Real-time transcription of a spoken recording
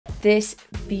This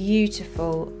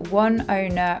beautiful one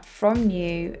owner from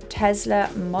new Tesla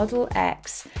Model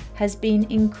X has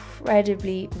been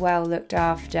incredibly well looked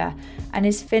after and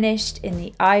is finished in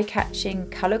the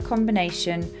eye-catching colour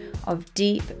combination of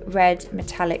deep red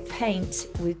metallic paint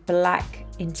with black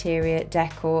interior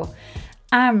decor,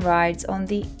 and rides on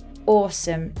the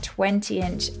awesome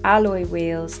 20-inch alloy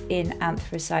wheels in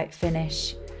anthracite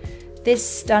finish. This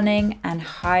stunning and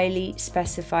highly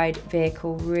specified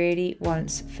vehicle really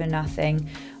wants for nothing,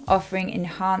 offering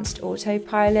enhanced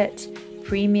autopilot,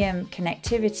 premium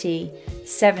connectivity,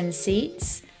 7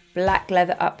 seats, black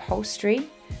leather upholstery,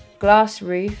 glass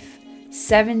roof,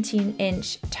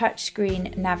 17-inch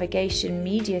touchscreen navigation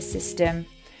media system,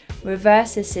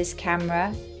 reverse assist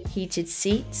camera, heated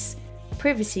seats,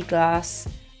 privacy glass,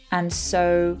 and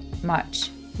so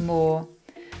much more.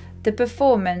 The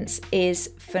performance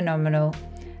is phenomenal,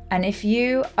 and if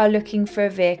you are looking for a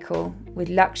vehicle with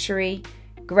luxury,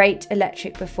 great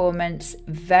electric performance,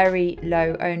 very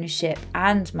low ownership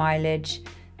and mileage,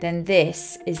 then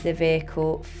this is the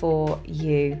vehicle for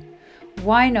you.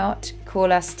 Why not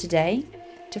call us today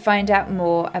to find out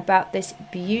more about this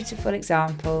beautiful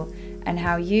example and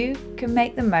how you can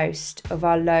make the most of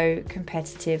our low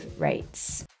competitive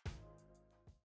rates.